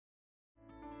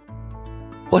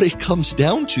what it comes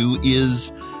down to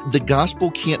is the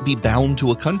gospel can't be bound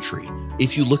to a country.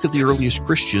 If you look at the earliest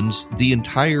Christians, the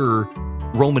entire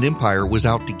Roman Empire was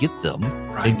out to get them,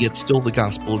 and yet still the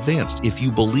gospel advanced. If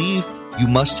you believe you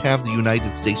must have the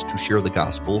United States to share the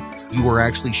gospel, you are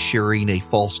actually sharing a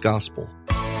false gospel.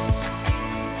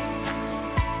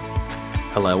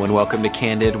 Hello and welcome to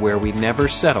Candid, where we never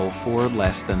settle for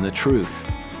less than the truth.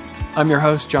 I'm your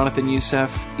host, Jonathan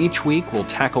Youssef. Each week we'll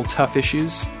tackle tough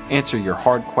issues, answer your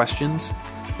hard questions,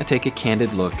 and take a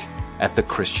candid look at the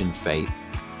Christian faith.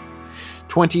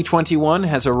 2021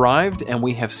 has arrived, and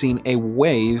we have seen a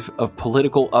wave of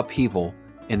political upheaval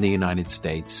in the United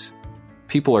States.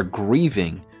 People are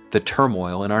grieving the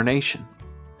turmoil in our nation.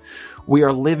 We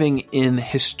are living in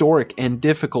historic and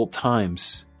difficult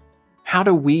times. How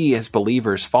do we as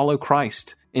believers follow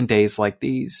Christ in days like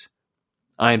these?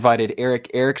 I invited Eric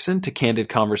Erickson to Candid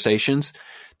Conversations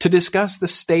to discuss the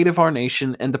state of our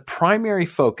nation and the primary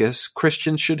focus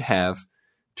Christians should have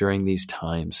during these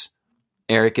times.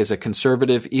 Eric is a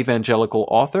conservative evangelical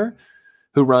author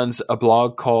who runs a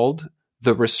blog called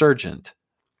The Resurgent.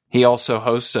 He also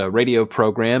hosts a radio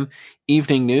program,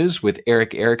 Evening News with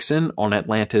Eric Erickson, on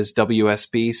Atlanta's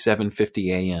WSB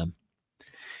 750 AM.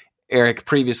 Eric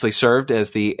previously served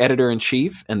as the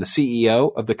editor-in-chief and the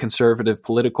CEO of the conservative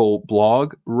political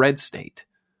blog Red State.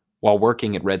 While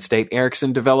working at Red State,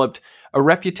 Erickson developed a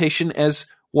reputation as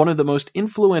one of the most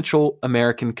influential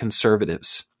American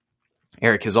conservatives.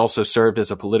 Eric has also served as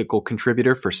a political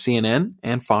contributor for CNN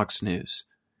and Fox News.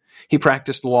 He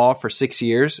practiced law for 6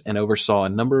 years and oversaw a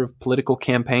number of political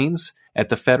campaigns at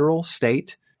the federal,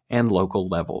 state, and local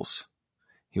levels.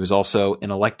 He was also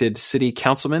an elected city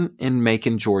councilman in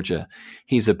Macon, Georgia.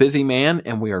 He's a busy man,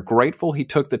 and we are grateful he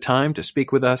took the time to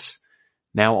speak with us.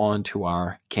 Now on to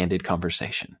our candid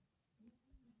conversation.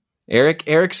 Eric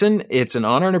Erickson, it's an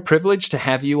honor and a privilege to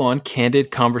have you on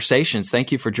Candid Conversations.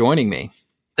 Thank you for joining me.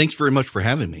 Thanks very much for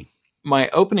having me. My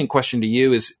opening question to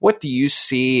you is, what do you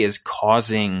see as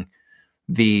causing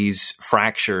these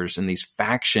fractures and these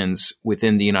factions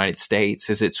within the United States?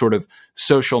 Is it sort of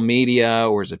social media,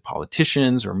 or is it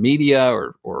politicians or media,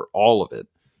 or all of it?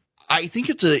 I think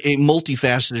it's a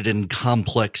multifaceted and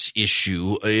complex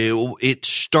issue. It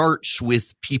starts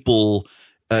with people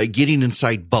getting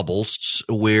inside bubbles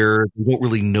where they don't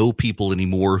really know people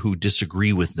anymore who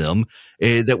disagree with them.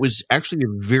 That was actually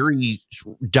a very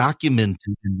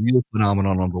documented and real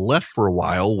phenomenon on the left for a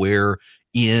while, where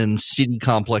in city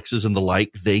complexes and the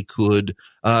like, they could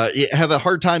have a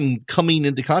hard time coming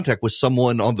into contact with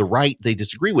someone on the right they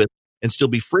disagree with and still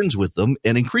be friends with them.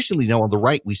 And increasingly now on the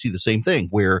right, we see the same thing,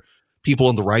 where people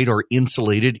on the right are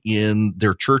insulated in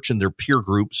their church and their peer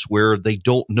groups where they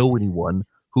don't know anyone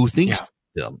who thinks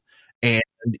them. And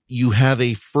you have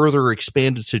a further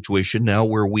expanded situation now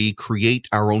where we create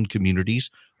our own communities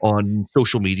on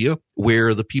social media,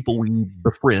 where the people we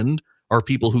befriend are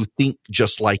people who think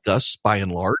just like us by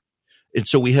and large. And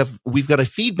so we've got a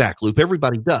feedback loop.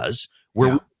 Everybody does, where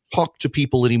we don't talk to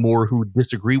people anymore who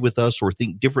disagree with us or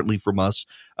think differently from us.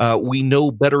 We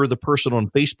know better the person on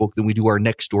Facebook than we do our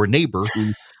next door neighbor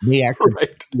who may actually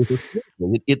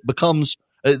it becomes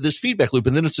this feedback loop,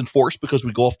 and then it's enforced because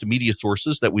we go off to media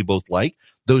sources that we both like.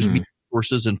 Those media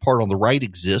sources, in part on the right,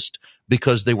 exist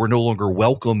because they were no longer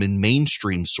welcome in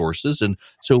mainstream sources. And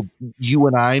so you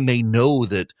and I may know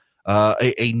that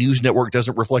a news network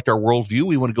doesn't reflect our worldview.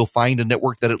 We want to go find a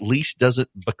network that at least doesn't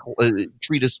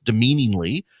treat us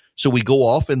demeaningly. So we go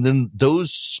off, and then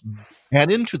those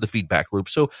add into the feedback loop.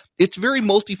 So it's very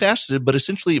multifaceted, but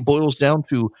essentially it boils down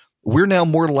to, we're now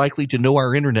more likely to know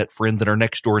our internet friend than our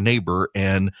next door neighbor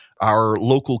and our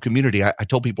local community. I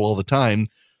tell people all the time,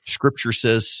 Scripture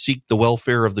says, seek the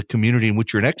welfare of the community in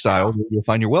which you're in exile, you'll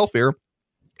find your welfare.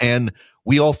 And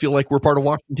we all feel like we're part of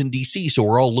Washington, D.C., so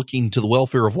we're all looking to the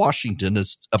welfare of Washington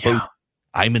as opposed,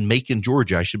 I'm in Macon,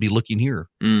 Georgia, I should be looking here.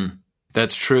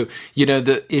 That's true. You know,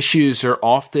 the issues are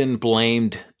often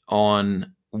blamed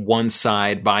on one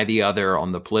side by the other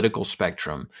on the political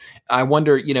spectrum. I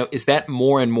wonder, is that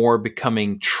more and more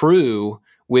becoming true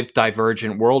with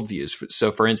divergent worldviews?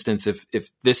 So, for instance, if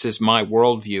this is my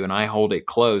worldview and I hold it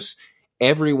close,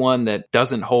 everyone that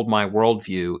doesn't hold my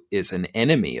worldview is an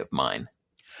enemy of mine.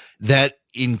 That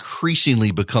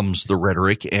increasingly becomes the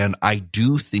rhetoric, and I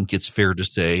do think it's fair to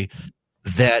say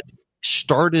that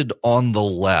started on the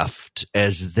left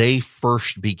as they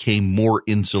first became more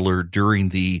insular during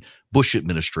the Bush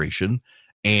administration,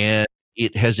 and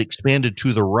it has expanded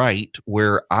to the right,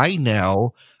 where I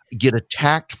now get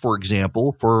attacked, for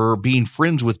example, for being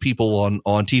friends with people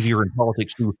on TV or in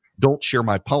politics who don't share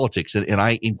my politics. And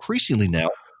I increasingly now,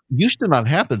 used to not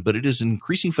happen, but it is an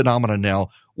increasing phenomenon now,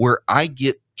 where I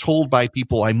get told by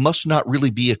people I must not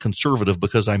really be a conservative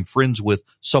because I'm friends with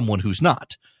someone who's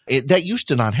not. That used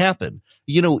to not happen.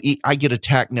 I get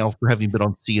attacked now for having been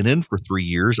on CNN for 3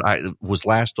 years. I was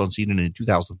last on CNN in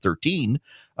 2013.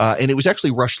 And it was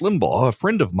actually Rush Limbaugh, a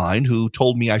friend of mine, who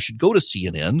told me I should go to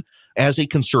CNN as a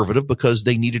conservative because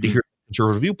they needed to hear the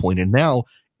conservative viewpoint. And now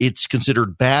it's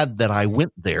considered bad that I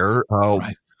went there.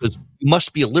 Right. Because you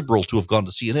must be a liberal to have gone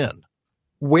to CNN.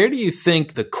 Where do you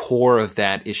think the core of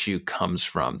that issue comes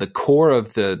from? The core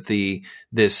of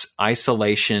this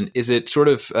isolation, is it sort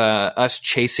of us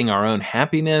chasing our own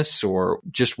happiness or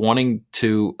just wanting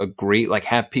to agree, like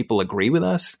have people agree with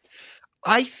us?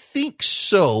 I think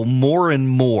so. More and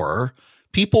more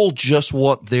people just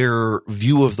want their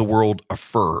view of the world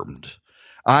affirmed.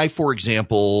 I, for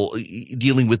example,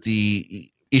 dealing with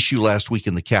the issue last week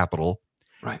in the Capitol,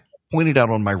 right, pointed out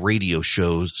on my radio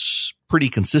shows pretty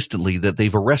consistently that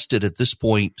they've arrested at this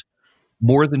point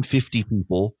more than 50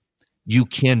 people. You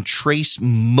can trace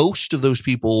most of those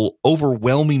people,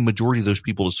 overwhelming majority of those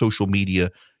people, to social media.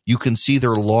 You can see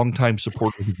they're longtime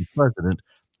supporters of the president.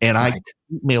 And I get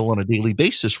email on a daily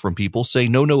basis from people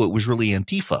saying, no, it was really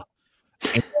Antifa.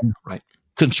 And right.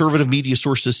 Conservative media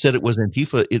sources said it was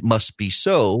Antifa. It must be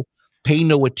so. Pay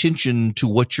no attention to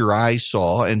what your eyes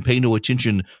saw and pay no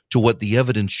attention to what the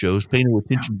evidence shows. Pay no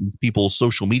attention to people's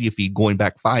social media feed going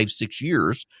back 5-6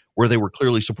 years where they were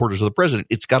clearly supporters of the president.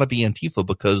 It's got to be Antifa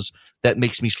because that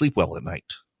makes me sleep well at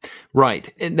night. Right.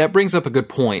 And that brings up a good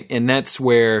point. And that's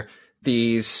where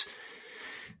these,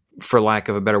 for lack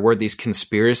of a better word, these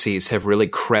conspiracies have really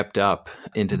crept up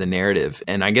into the narrative.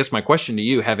 And I guess my question to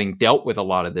you, having dealt with a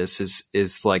lot of this,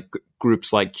 is like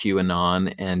groups like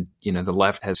QAnon and, the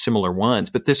left has similar ones,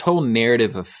 but this whole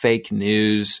narrative of fake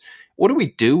news, what do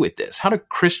we do with this? How do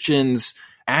Christians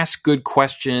ask good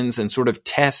questions and sort of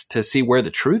test to see where the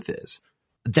truth is?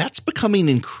 That's becoming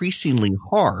increasingly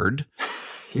hard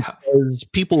Yeah. because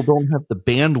people don't have the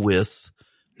bandwidth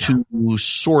to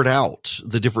sort out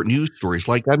the different news stories.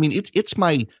 It's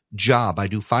my job. I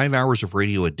do 5 hours of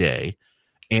radio a day,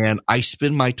 and I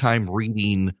spend my time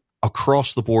reading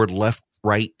across the board, left,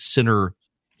 right, center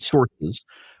sources.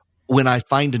 When I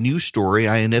find a news story,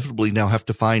 I inevitably now have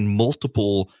to find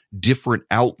multiple different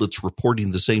outlets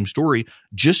reporting the same story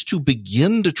just to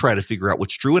begin to try to figure out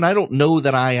what's true. And I don't know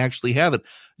that I actually have it.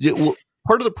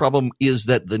 Part of the problem is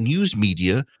that the news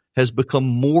media has become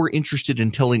more interested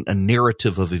in telling a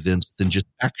narrative of events than just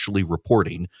actually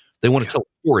reporting. They want to tell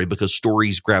a story because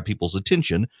stories grab people's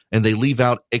attention, and they leave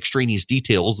out extraneous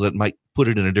details that might put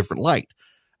it in a different light.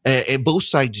 And both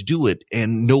sides do it,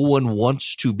 and no one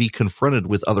wants to be confronted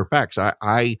with other facts.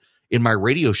 I in my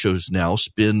radio shows now,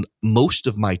 spend most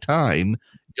of my time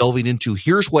delving into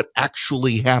here's what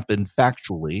actually happened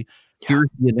factually. Here's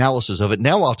the analysis of it.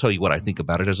 Now I'll tell you what I think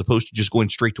about it, as opposed to just going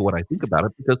straight to what I think about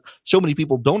it, because so many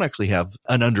people don't actually have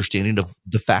an understanding of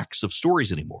the facts of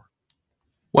stories anymore.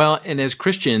 Well, and as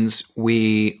Christians,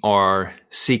 we are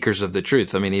seekers of the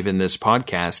truth. I mean, even this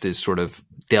podcast is sort of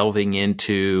delving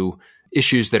into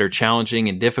issues that are challenging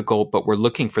and difficult, but we're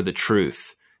looking for the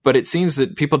truth. But it seems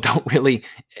that people don't really,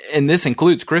 and this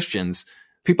includes Christians,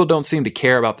 people don't seem to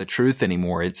care about the truth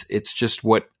anymore. It's just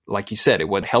what, like you said,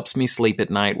 what helps me sleep at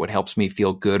night, what helps me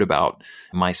feel good about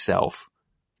myself.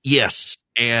 Yes.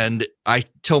 And I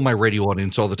tell my radio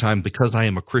audience all the time, because I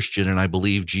am a Christian and I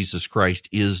believe Jesus Christ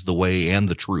is the way and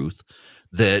the truth,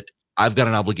 that I've got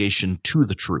an obligation to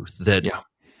the truth, that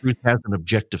truth has an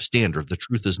objective standard. The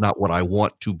truth is not what I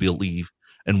want to believe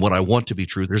and what I want to be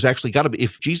true. There's actually got to be,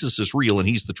 if Jesus is real and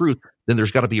he's the truth, then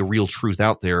there's got to be a real truth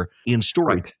out there in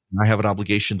story. Right. I have an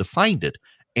obligation to find it.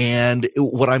 And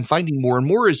what I'm finding more and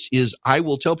more is I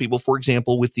will tell people, for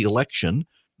example, with the election,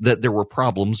 that there were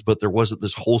problems, but there wasn't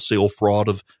this wholesale fraud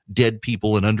of dead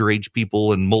people and underage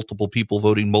people and multiple people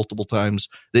voting multiple times.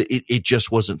 It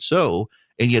just wasn't so.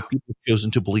 And yet people have chosen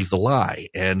to believe the lie.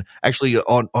 And actually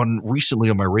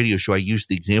recently on my radio show, I used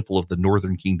the example of the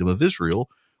Northern Kingdom of Israel,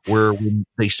 where when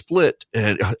they split,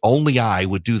 and only I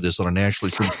would do this on a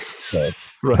nationally show.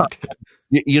 Right.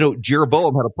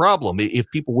 Jeroboam had a problem. If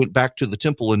people went back to the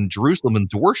temple in Jerusalem and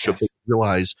to worship, they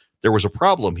realized there was a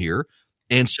problem here.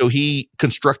 And so he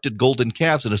constructed golden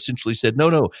calves and essentially said,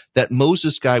 no, that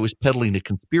Moses guy was peddling a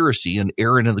conspiracy, and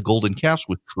Aaron and the golden calves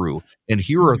was true. And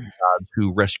here are the gods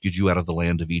who rescued you out of the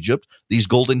land of Egypt, these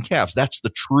golden calves. That's the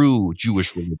true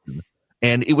Jewish religion.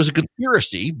 And it was a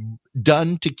conspiracy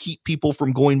done to keep people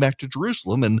from going back to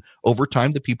Jerusalem. And over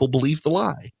time, the people believed the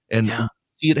lie. And we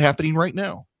see it happening right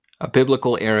now. A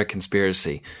biblical era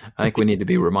conspiracy. I think we need to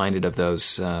be reminded of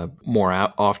those more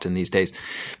often these days.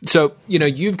 So,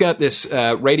 you've got this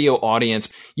radio audience,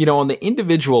 on the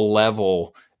individual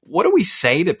level. What do we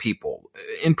say to people?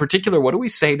 in particular, what do we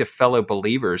say to fellow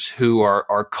believers who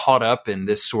are caught up in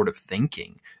this sort of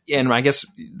thinking? And I guess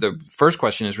the first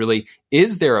question is really,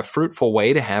 is there a fruitful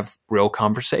way to have real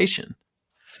conversation?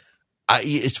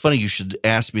 It's funny you should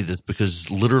ask me this, because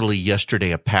literally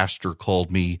yesterday a pastor called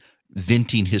me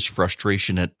venting his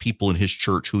frustration at people in his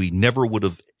church who he never would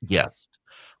have guessed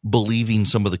believing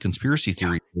some of the conspiracy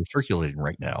theories that are circulating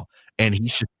right now. And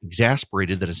he's just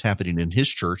exasperated that it's happening in his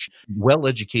church,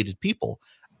 well-educated people.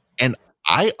 And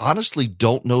I honestly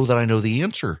don't know that I know the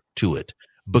answer to it,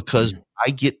 because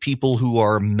I get people who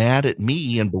are mad at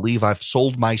me and believe I've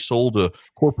sold my soul to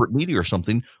corporate media or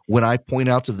something when I point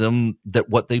out to them that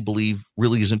what they believe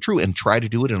really isn't true, and try to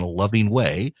do it in a loving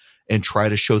way and try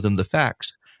to show them the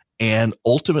facts. And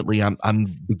ultimately, I'm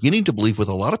beginning to believe with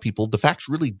a lot of people, the facts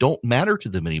really don't matter to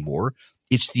them anymore.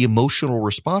 It's the emotional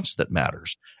response that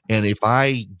matters. And if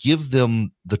I give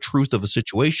them the truth of a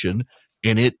situation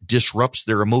and it disrupts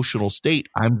their emotional state,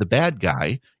 I'm the bad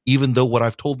guy, even though what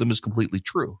I've told them is completely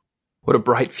true. What a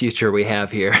bright future we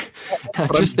have here.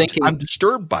 I'm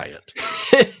disturbed by it.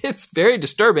 It's very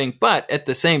disturbing, but at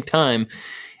the same time,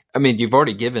 I mean, you've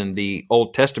already given the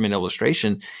Old Testament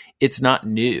illustration. It's not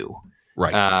new.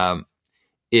 Right.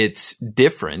 It's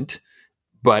different,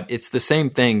 but it's the same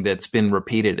thing that's been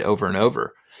repeated over and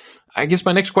over. I guess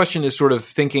my next question is sort of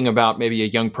thinking about maybe a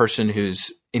young person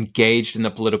who's engaged in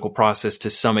the political process to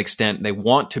some extent. They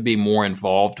want to be more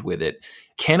involved with it.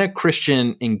 Can a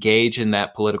Christian engage in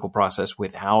that political process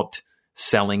without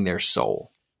selling their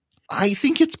soul? I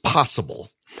think it's possible.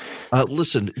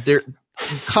 Listen,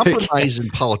 compromise in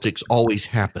politics always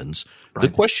happens. Right.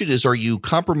 The question is, are you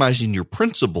compromising your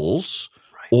principles,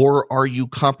 or are you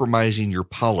compromising your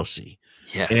policy?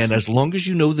 Yes. And as long as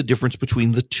you know the difference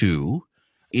between the two,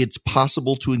 it's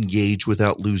possible to engage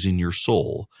without losing your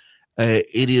soul.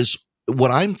 It is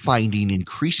what I'm finding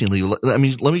increasingly. I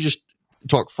mean, let me just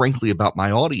talk frankly about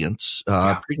my audience.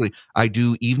 Particularly, I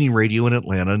do evening radio in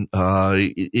Atlanta.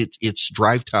 It's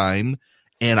drive time.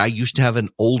 And I used to have an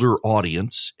older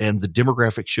audience, and the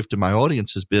demographic shift in my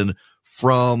audience has been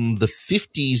from the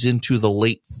 50s into the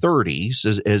late 30s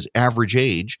as average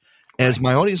age. As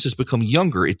my audience has become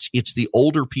younger, it's the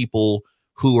older people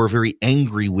who are very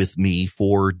angry with me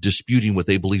for disputing what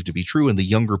they believe to be true, and the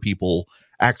younger people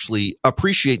actually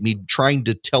appreciate me trying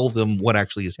to tell them what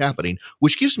actually is happening,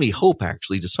 which gives me hope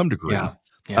actually to some degree. Yeah.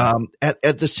 Yeah.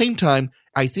 At the same time,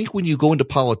 I think when you go into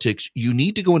politics, you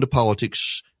need to go into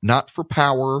politics not for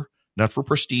power, not for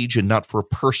prestige, and not for a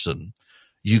person.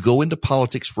 You go into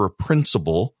politics for a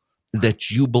principle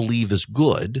that you believe is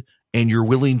good, and you're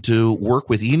willing to work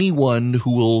with anyone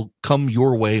who will come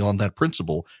your way on that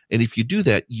principle. And if you do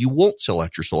that, you won't sell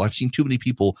out your soul. I've seen too many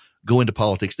people go into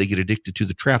politics. They get addicted to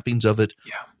the trappings of it,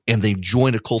 and they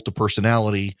join a cult of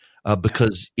personality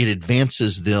because it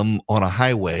advances them on a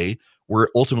highway where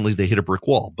ultimately they hit a brick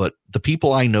wall. But the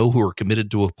people I know who are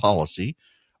committed to a policy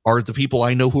are the people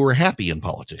I know who are happy in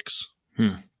politics.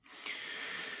 You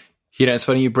know, it's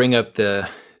funny you bring up the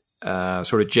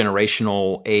sort of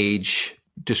generational age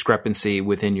discrepancy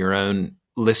within your own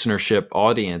listenership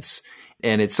audience.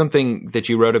 And it's something that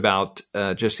you wrote about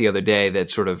just the other day that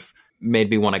sort of made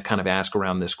me want to kind of ask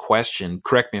around this question.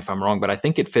 Correct me if I'm wrong, but I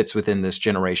think it fits within this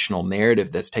generational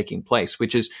narrative that's taking place,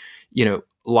 which is, you know,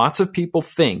 lots of people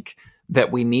think that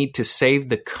we need to save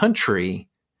the country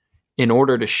in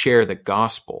order to share the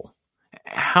gospel.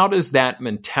 How does that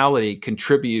mentality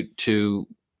contribute to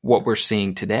what we're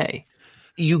seeing today?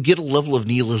 You get a level of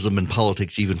nihilism in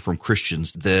politics, even from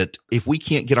Christians, that if we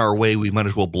can't get our way, we might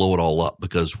as well blow it all up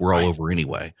because we're all over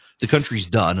anyway. The country's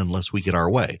done unless we get our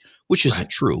way, which isn't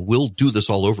true. We'll do this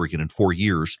all over again in 4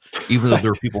 years, even though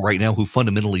there are people right now who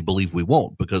fundamentally believe we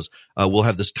won't, because we'll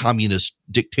have this communist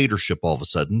dictatorship all of a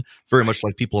sudden, very much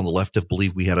like people on the left have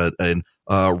believed we had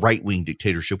a right-wing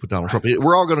dictatorship with Donald Trump.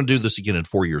 We're all going to do this again in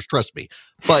 4 years, trust me.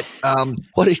 But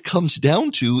what it comes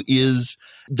down to is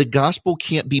the gospel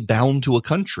can't be bound to a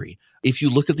country. If you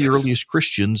look at the earliest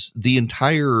Christians, the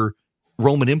entire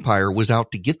Roman Empire was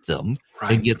out to get them,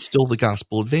 and yet still the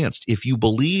gospel advanced. If you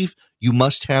believe you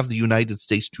must have the United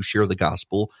States to share the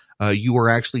gospel, you are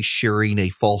actually sharing a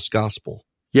false gospel.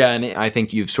 Yeah, and I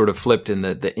think you've sort of flipped, and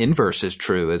the inverse is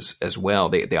true as well,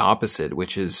 the opposite,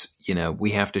 which is, you know,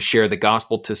 we have to share the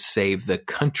gospel to save the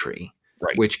country,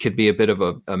 which could be a bit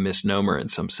of a misnomer in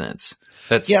some sense.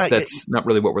 That's not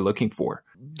really what we're looking for.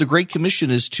 The Great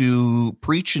Commission is to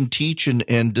preach and teach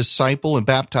and disciple and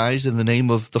baptize in the name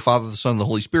of the Father, the Son, and the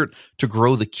Holy Spirit to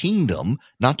grow the kingdom,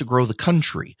 not to grow the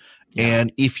country. Yeah.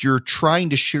 And if you're trying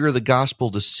to share the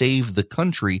gospel to save the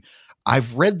country,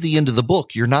 I've read the end of the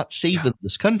book. You're not saving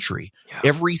this country. Yeah.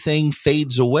 Everything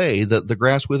fades away. The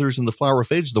grass withers and the flower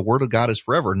fades. The word of God is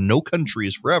forever. No country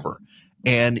is forever.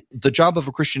 And the job of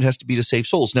a Christian has to be to save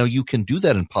souls. Now, you can do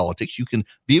that in politics. You can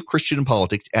be a Christian in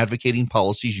politics, advocating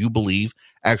policies you believe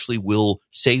actually will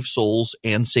save souls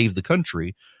and save the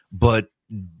country. But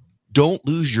don't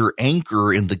lose your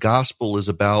anchor in the gospel is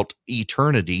about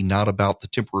eternity, not about the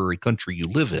temporary country you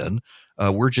live in.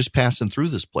 We're just passing through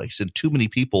this place. And too many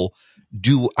people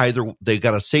do either they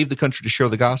got to save the country to share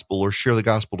the gospel or share the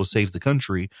gospel to save the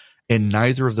country. And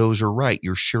neither of those are right.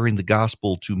 You're sharing the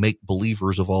gospel to make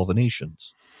believers of all the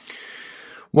nations.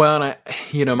 Well,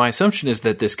 and my assumption is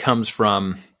that this comes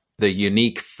from the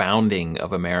unique founding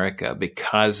of America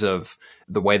because of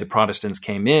the way the Protestants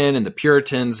came in and the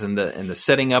Puritans and the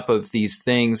setting up of these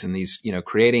things and these,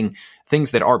 creating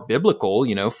things that are biblical,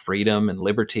 freedom and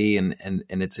liberty and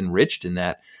it's enriched in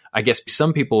that. I guess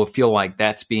some people feel like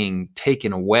that's being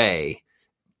taken away,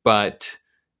 but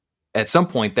at some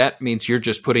point that means you're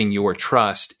just putting your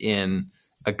trust in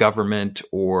a government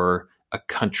or a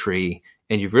country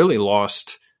and you've really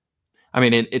lost. I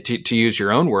mean, to use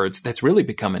your own words, that's really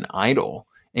become an idol.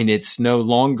 And it's no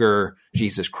longer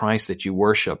Jesus Christ that you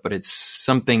worship, but it's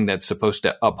something that's supposed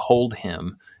to uphold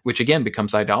him, which again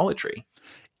becomes idolatry.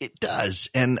 It does.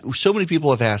 And so many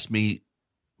people have asked me,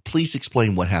 please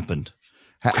explain what happened.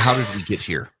 How did we get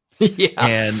here? Yeah.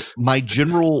 And my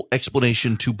general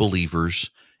explanation to believers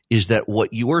is that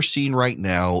what you are seeing right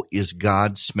now is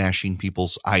God smashing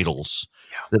people's idols.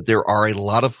 Yeah. That there are a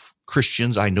lot of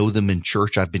Christians, I know them in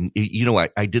church. I've been,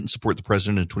 I didn't support the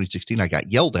president in 2016. I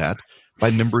got yelled at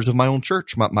by members of my own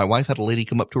church. My wife had a lady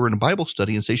come up to her in a Bible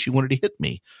study and say she wanted to hit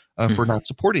me for not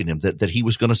supporting him, that he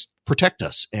was going to protect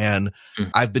us. And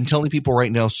I've been telling people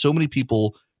right now, so many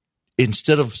people,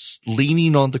 instead of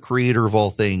leaning on the creator of all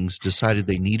things, decided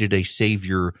they needed a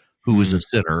savior who was a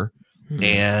sinner.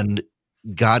 And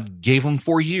God gave him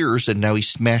 4 years, and now he's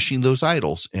smashing those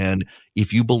idols. And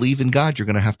if you believe in God, you're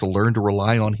going to have to learn to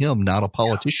rely on him, not a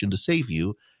politician to save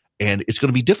you. And it's going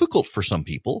to be difficult for some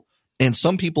people. And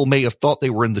some people may have thought they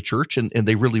were in the church and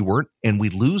they really weren't, and we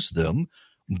lose them.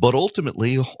 But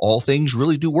ultimately, all things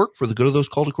really do work for the good of those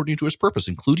called according to his purpose,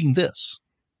 including this.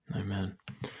 Amen.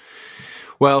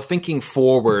 Well, thinking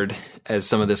forward, as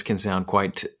some of this can sound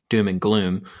quite doom and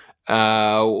gloom,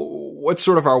 what's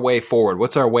sort of our way forward?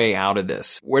 What's our way out of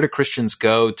this? Where do Christians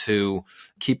go to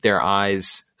keep their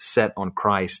eyes set on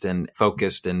Christ and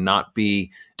focused and not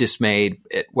be dismayed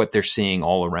at what they're seeing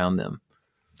all around them?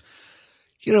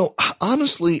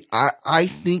 Honestly, I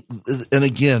think, and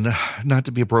again, not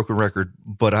to be a broken record,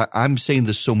 but I'm saying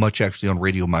this so much actually on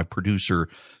radio. My producer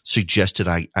suggested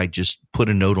I just put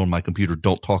a note on my computer,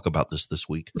 don't talk about this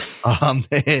week.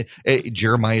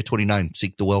 Jeremiah 29,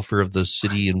 seek the welfare of the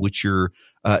city in which you're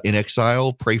in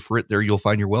exile, pray for it, there you'll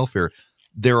find your welfare.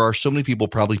 There are so many people,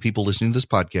 probably people listening to this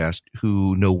podcast,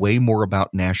 who know way more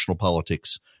about national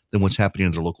politics than what's happening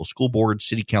in their local school board,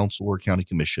 city council, or county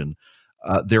commission.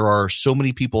 There are so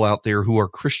many people out there who are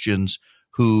Christians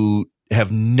who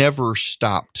have never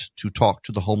stopped to talk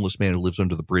to the homeless man who lives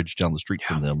under the bridge down the street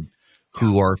from them,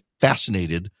 who are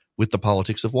fascinated with the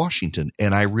politics of Washington.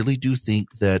 And I really do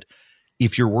think that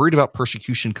if you're worried about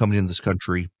persecution coming in this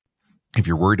country, if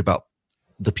you're worried about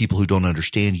the people who don't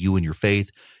understand you and your faith,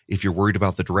 if you're worried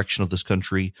about the direction of this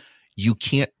country, you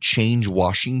can't change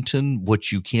Washington.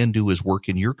 What you can do is work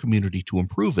in your community to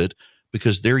improve it,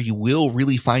 because there you will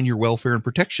really find your welfare and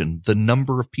protection. The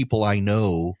number of people I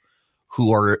know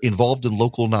who are involved in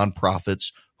local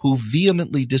nonprofits who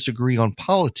vehemently disagree on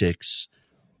politics,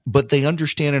 but they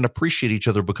understand and appreciate each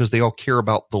other because they all care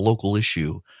about the local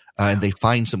issue and they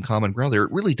find some common ground there.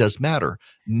 It really does matter.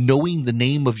 Knowing the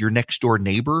name of your next door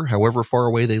neighbor, however far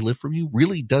away they live from you,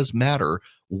 really does matter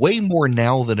way more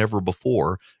now than ever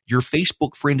before. Your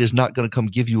Facebook friend is not going to come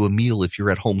give you a meal if you're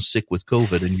at home sick with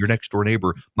COVID, and your next door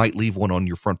neighbor might leave one on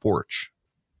your front porch.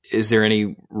 Is there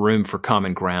any room for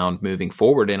common ground moving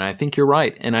forward? And I think you're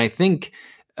right. And I think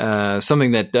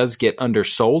something that does get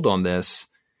undersold on this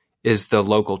is the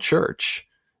local church.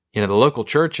 The local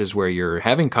church is where you're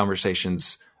having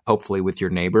conversations, hopefully with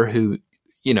your neighbor who,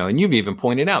 and you've even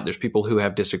pointed out there's people who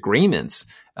have disagreements.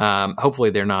 Hopefully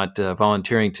they're not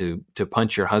volunteering to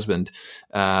punch your husband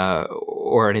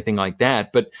or anything like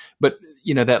that. But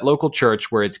that local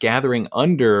church where it's gathering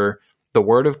under the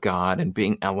word of God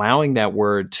and allowing that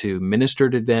word to minister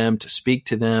to them, to speak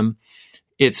to them,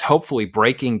 it's hopefully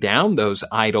breaking down those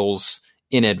idols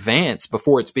in advance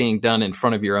before it's being done in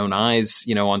front of your own eyes,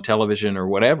 on television or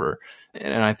whatever.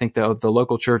 And I think the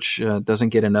local church doesn't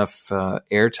get enough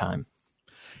airtime.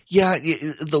 Yeah,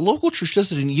 the local church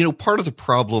does it. And, part of the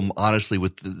problem, honestly,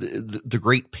 with the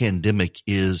great pandemic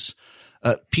is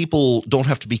people don't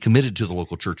have to be committed to the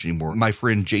local church anymore. My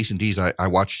friend Jason Dees, I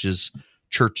watched his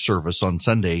church service on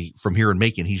Sunday from here in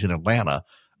Macon. He's in Atlanta.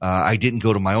 I didn't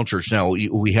go to my own church. Now,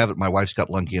 my wife's got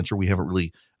lung cancer. We haven't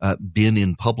really been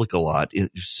in public a lot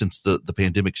since the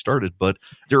pandemic started. But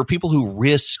there are people who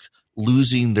risk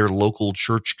losing their local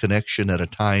church connection at a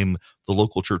time the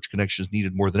local church connection is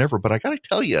needed more than ever. But I got to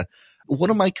tell you, one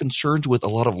of my concerns with a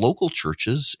lot of local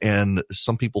churches, and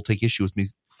some people take issue with me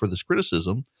for this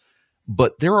criticism,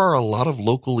 but there are a lot of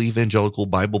local evangelical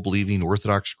Bible-believing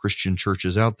Orthodox Christian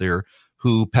churches out there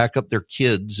who pack up their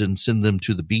kids and send them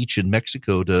to the beach in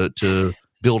Mexico to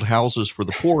build houses for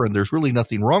the poor. And there's really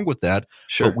nothing wrong with that.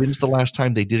 Sure. But when's the last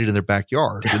time they did it in their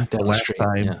backyard? When's the last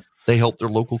time they helped their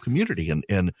local community?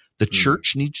 And the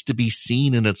church needs to be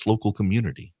seen in its local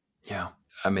community. Yeah.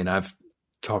 I mean, I've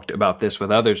talked about this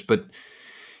with others, but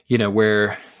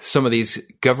where some of these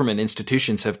government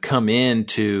institutions have come in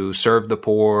to serve the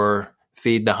poor,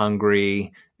 feed the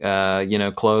hungry,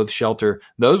 clothe, shelter,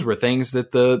 those were things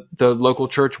that the local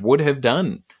church would have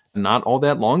done not all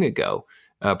that long ago.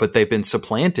 But they've been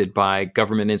supplanted by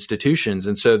government institutions.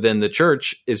 And so then the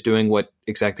church is doing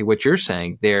exactly what you're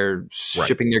saying. They're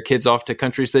shipping their kids off to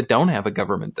countries that don't have a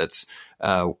government that's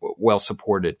well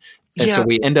supported. And so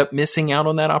we end up missing out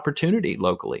on that opportunity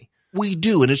locally. We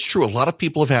do. And it's true. A lot of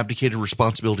people have abdicated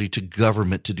responsibility to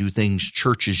government to do things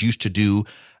churches used to do.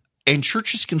 And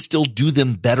churches can still do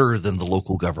them better than the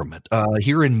local government.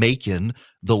 Here in Macon,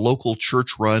 the local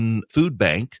church-run food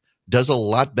bank does a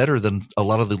lot better than a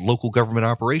lot of the local government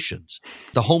operations.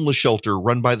 The homeless shelter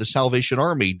run by the Salvation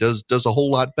Army does a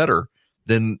whole lot better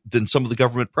than some of the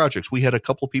government projects. We had a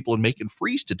couple of people in Macon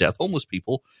freeze to death, homeless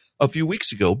people, a few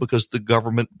weeks ago because the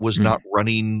government was not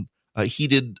running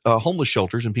heated homeless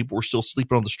shelters and people were still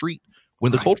sleeping on the street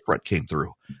when the cold front came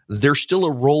through. There's still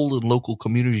a role in local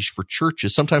communities for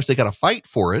churches. Sometimes they got to fight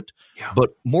for it,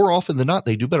 but more often than not,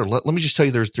 they do better. Let me just tell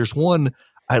you, there's one.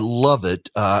 I love it.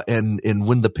 And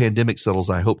when the pandemic settles,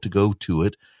 I hope to go to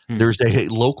it. There's a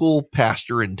local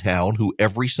pastor in town who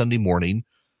every Sunday morning,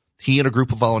 he and a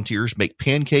group of volunteers make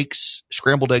pancakes,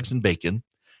 scrambled eggs, and bacon.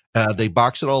 They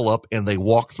box it all up and they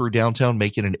walk through downtown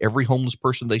Macon, and every homeless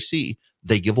person they see,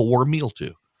 they give a warm meal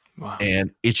to. Wow.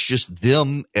 And it's just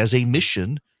them as a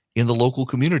mission in the local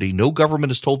community. No government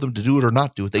has told them to do it or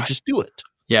not do it. They just do it.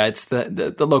 Yeah, it's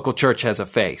the local church has a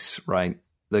face, right?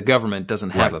 The government doesn't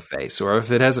have a face, or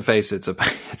if it has a face, it's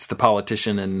the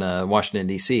politician in Washington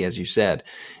D.C., as you said.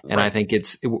 And I think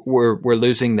we're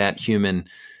losing that human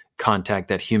contact,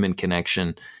 that human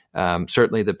connection.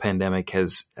 Certainly, the pandemic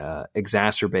has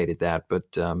exacerbated that,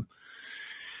 but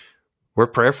we're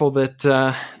prayerful that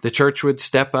the church would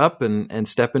step up and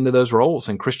step into those roles.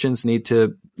 And Christians need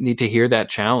to hear that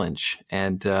challenge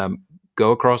and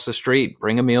go across the street,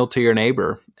 bring a meal to your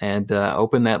neighbor, and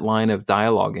open that line of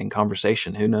dialogue and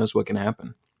conversation. Who knows what can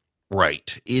happen?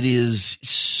 Right. It is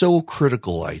so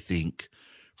critical, I think,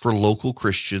 for local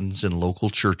Christians and local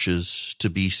churches to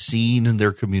be seen in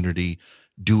their community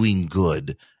doing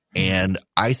good. And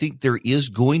I think there is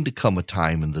going to come a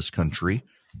time in this country,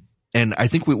 and I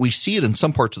think we see it in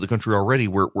some parts of the country already,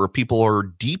 where people are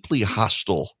deeply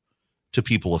hostile to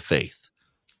people of faith.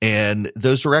 And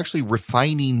those are actually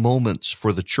refining moments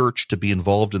for the church to be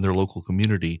involved in their local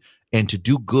community and to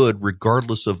do good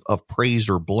regardless of praise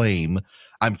or blame.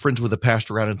 I'm friends with a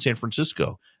pastor out in San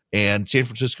Francisco, and San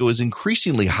Francisco is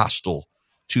increasingly hostile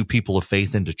to people of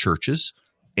faith and to churches.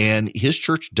 And his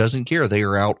church doesn't care. They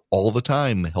are out all the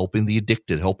time helping the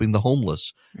addicted, helping the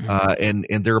homeless. And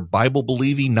they're a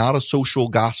Bible-believing, not a social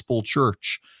gospel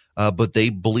church. But they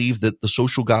believe that the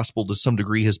social gospel to some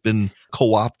degree has been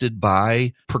co-opted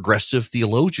by progressive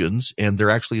theologians, and there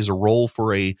actually is a role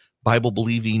for a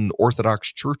Bible-believing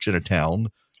Orthodox church in a town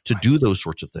to do those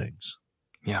sorts of things.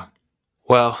 Yeah.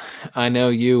 Well, I know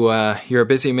you're a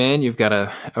busy man. You've got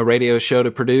a radio show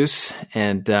to produce,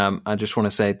 and I just want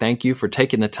to say thank you for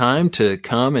taking the time to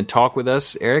come and talk with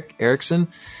us, Eric Erickson.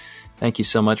 Thank you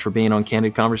so much for being on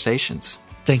Candid Conversations.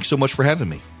 Thanks so much for having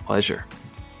me. Pleasure.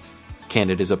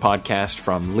 Candid is a podcast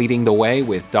from Leading the Way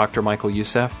with Dr. Michael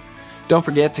Youssef. Don't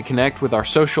forget to connect with our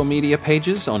social media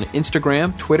pages on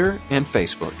Instagram, Twitter, and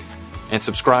Facebook. And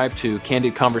subscribe to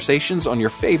Candid Conversations on your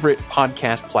favorite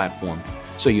podcast platform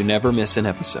so you never miss an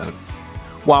episode.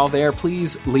 While there,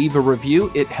 please leave a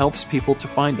review. It helps people to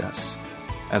find us.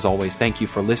 As always, thank you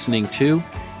for listening to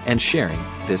and sharing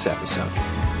this episode.